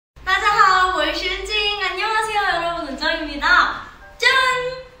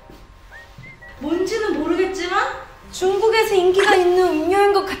중국에서 인기가 있는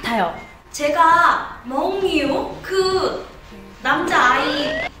음료인 것 같아요. 제가 멍유 그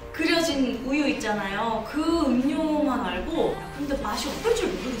남자아이 그려진 우유 있잖아요. 그 음료만 알고 근데 맛이 어떨 줄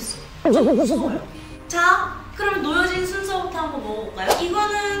모르겠어요. 좀 무서워요. 자, 그럼 놓여진 순서부터 한번 먹어볼까요?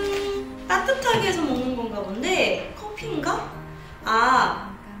 이거는 따뜻하게 해서 먹는 건가 본데 커피인가?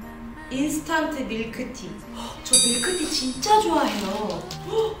 아, 인스턴트 밀크티. 저 밀크티 진짜 좋아해요.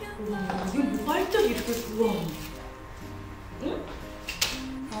 우와, 이게 뭐 빨대를 이렇게 우와. 응?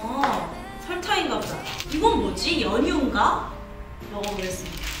 아, 설탕인가 보다. 이건 뭐지? 연유인가?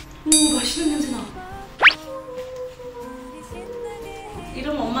 먹어보겠습니다. 오, 맛있는 냄새 나.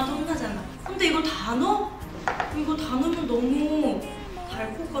 이러면 엄마한테 혼나잖아. 근데 이거 다 넣어? 이거 다 넣으면 너무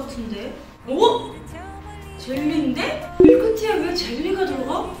달 것 같은데? 오? 젤리인데? 밀크티에 왜 젤리가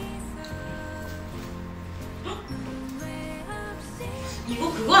들어가? 헉?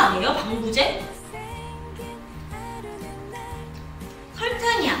 이거 그거 아니에요? 방부제?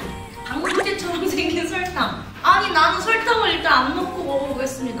 설탕이야. 방부제처럼 생긴 설탕. 아니, 나는 설탕을 일단 안 넣고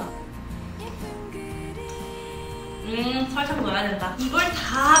먹어보겠습니다. 설탕 넣어야 된다. 이걸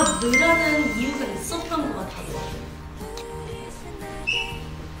다 넣으라는 이유가 있었던 것 같아요.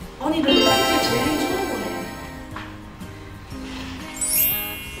 아니, 나 이렇게 젤리 처음 보네.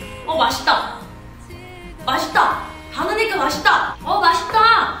 맛있다. 맛있다. 다 넣으니까 맛있다.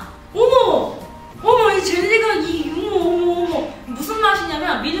 맛있다. 어머! 어머, 이 젤리가 어머. 무슨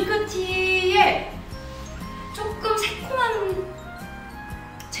맛이냐면 밀크티에 조금 새콤한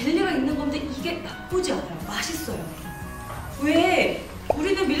젤리가 있는 건데 이게 나쁘지 않아요. 맛있어요. 왜?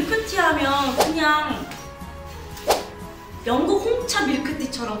 우리는 밀크티 하면 그냥 영국 홍차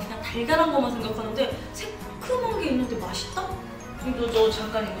밀크티처럼 그냥 달달한 것만 생각하는데 새콤한 게 있는데 맛있다? 너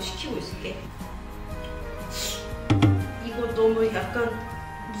잠깐 이거 시키고 있을게. 이거 너무 약간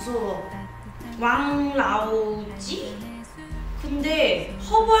무서워. 왕라오지? 근데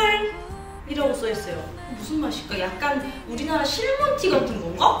허벌이라고 써있어요. 무슨 맛일까? 약간 우리나라 실몬티 같은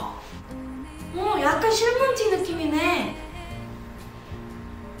건가? 약간 실몬티 느낌이네.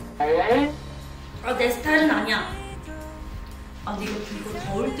 내 스타일은 아니야. 근데 이거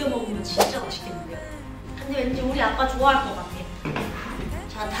더울 때 먹으면 진짜 맛있겠는데요? 근데 왠지 우리 아빠 좋아할 것 같아.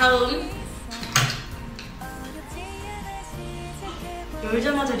 자, 다음.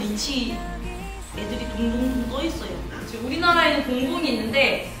 열자마자 리치 애들이 동동동 떠있어요. 지금 우리나라에는 공공이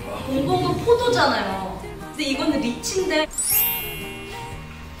있는데 공공은 포도잖아요. 근데 이거는 리치인데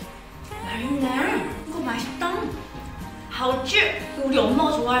맛있네. 이거 맛있다. 하우쭈. 우리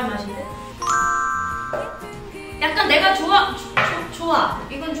엄마가 좋아할 맛인데. 약간 내가 좋아.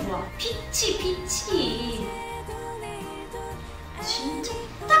 이건 좋아. 피치. 진짜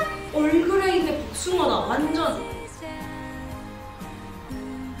딱 얼그레이 있는 복숭아다. 완전.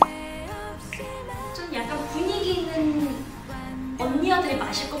 좀 약간 분위기 있는 언니아들이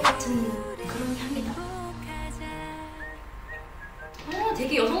마실 것 같은 그런 향이다.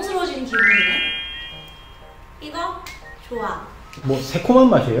 되게 여성스러워지는 기분이네. 이거 좋아. 뭐 새콤한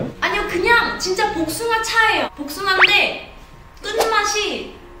맛이에요? 아니요, 그냥 진짜 복숭아 차예요. 복숭아인데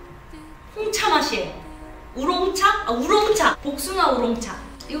끝맛이 홍차 맛이에요. 우롱차? 우롱차. 복숭아 우롱차.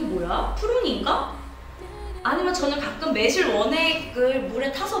 이거 뭐야? 푸른인가? 아니면 저는 가끔 매실 원액을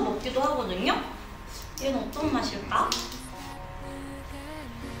물에 타서 먹기도 하거든요. 얘는 어떤 맛일까?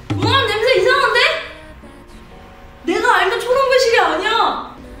 냄새 이상한데? 내가 알던 초록 매실이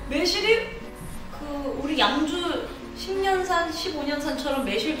아니야. 매실이 우리 양주 10년산, 15년산처럼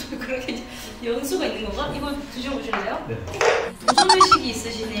매실도 그렇게 연수가 있는 건가? 이거 드셔보실래요? 네. 도전 의식이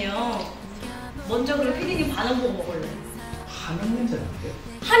있으시네요. 먼저 그럼 피디님 반응 보고 먹을래. 한약 냄새 나는데요?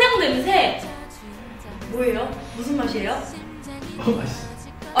 한약 냄새? 뭐예요? 무슨 맛이에요? 맛있어.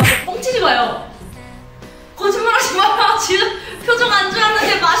 뻥치지 마요. 거짓말하지 마요. 지금 표정 안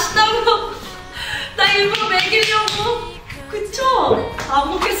좋았는데 맛있다고. 나 일부러 먹이려고. 그쵸? 안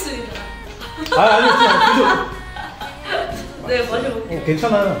먹겠습니다. 아니, 그냥 네, 마셔볼게요.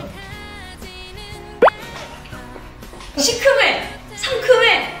 괜찮아요. 시큼해,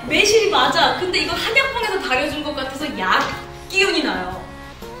 상큼해, 매실이 맞아. 근데 이거 한약방에서 다려준 것 같아서 약 기운이 나요.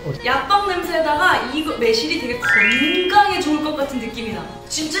 약방 냄새에다가 이거 매실이 되게 건강에 좋을 것 같은 느낌이 나.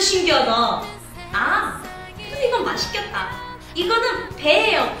 진짜 신기하다. 근데 이건 맛있겠다. 이거는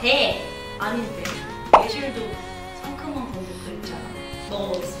배예요, 배. 아닌데 매실도 상큼한 건데 그랬잖아.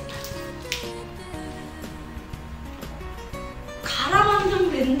 먹어보겠습니다. 갈아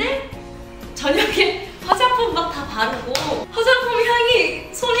만든 배인데 저녁에 화장품 막 다 바르고 화장품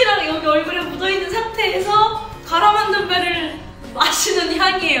향이 손이랑 여기 얼굴에 묻어있는 상태에서 갈아 만든 배를 마시는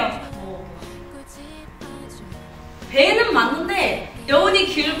향이에요. 배는 맞는데 여운이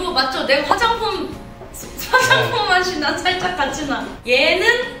길고 맞죠? 내가 화장품 화장품 맛이 나 살짝 같이 나.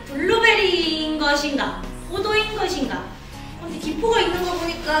 얘는 블루베리인 것인가? 포도인 것인가? 근데 기포가 있는 거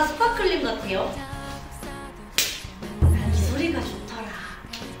보니까 스파클링 같아요. 난 이 소리가 좋더라.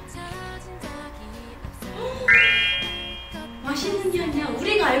 맛있는 향이야.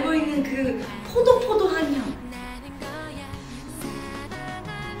 우리가 알고 있는 그 포도포도한 향.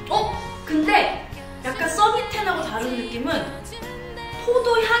 근데 약간 써니텐하고 다른 느낌은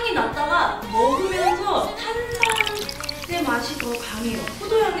포도 향이 났다가 먹으면서 탄산의 맛이 더 강해요.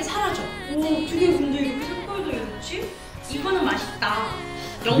 포도 향이 사라져. 오, 어떻게 근데 이렇게 색깔도 이렇지? 이거는 맛있다.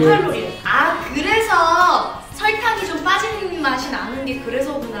 0칼로리래. 아, 그래서 설탕이 좀 빠진 맛이 나는 게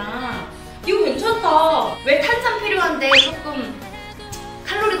그래서구나. 이거 괜찮다. 왜 탄산 필요한데 조금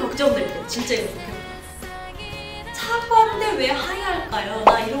칼로리 걱정될 때 진짜 이거 좋겠다. 사과인데 왜 하얄까요?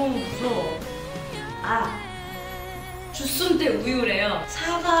 나 이런 거 무서워. 아, 주스인데 우유래요.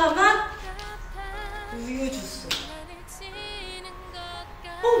 사과 맛 우유 주스.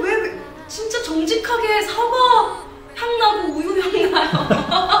 왜 진짜 정직하게 사과 향 나고 우유 향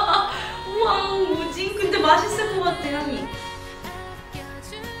나요. 우와, 뭐지? 근데 맛있을 것 같아, 향이.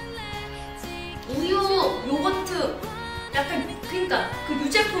 우유, 요거트, 약간 그러니까 그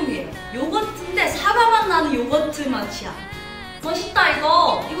유제품이에요. 요거트인데 사과맛 나는 요거트 맛이야. 멋있다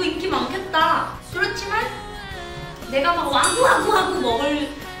이거. 이거 인기 많겠다. 그렇지만 내가 막 와구와구하고 먹을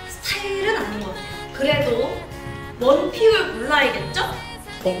스타일은 아닌 것 같아요. 그래도 원픽을 골라야겠죠?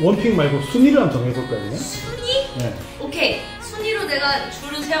 원픽 말고 순위를 한번 정해볼까요? 그냥? 순위? 네. 오케이. 순위로 내가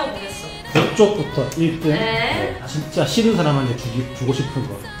줄을 세워보겠어. 이쪽부터 1등. 네. 진짜 싫은 사람한테 주고 싶은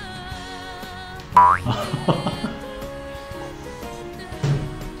거.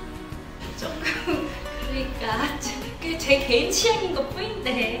 조금 그러니까 제 개인 취향인 것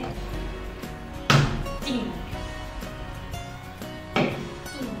뿐인데. 띵.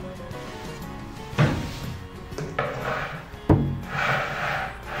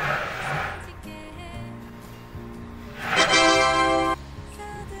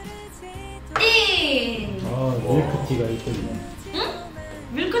 밀크티가 1등이네. 응?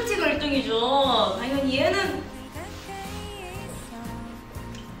 밀크티가 1등이죠. 당연히 얘는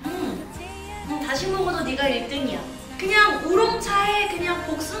다시 먹어도 네가 1등이야. 그냥 우롱차에 그냥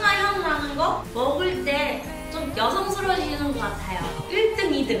복숭아 향 나는 거 먹을 때 좀 여성스러워지는 것 같아요.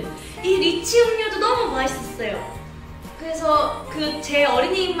 1등, 2등. 이 리치 음료도 너무 맛있었어요. 그래서 그 제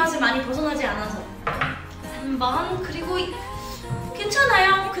어린이 입맛을 많이 벗어나지 않아서 3번. 그리고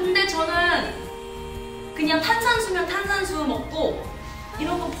괜찮아요. 근데 저는 그냥 탄산수면 탄산수 먹고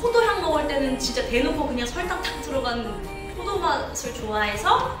이런 거 포도향 먹을 때는 진짜 대놓고 그냥 설탕 탁 들어간 포도 맛을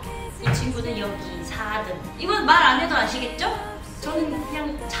좋아해서 이 친구는 여기 4등. 이건 말 안 해도 아시겠죠? 저는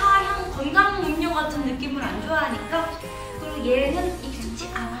그냥 차향 건강 음료 같은 느낌을 안 좋아하니까. 그리고 얘는 익숙지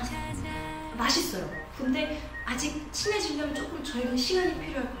않아서 맛있어요. 근데 아직 친해지려면 조금 저희는 시간이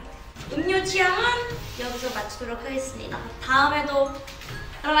필요할 것 같아요. 음료 취향은 여기서 마치도록 하겠습니다. 다음에도.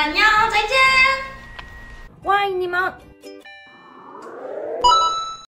 여러분 안녕, 짜이젠! 와인님은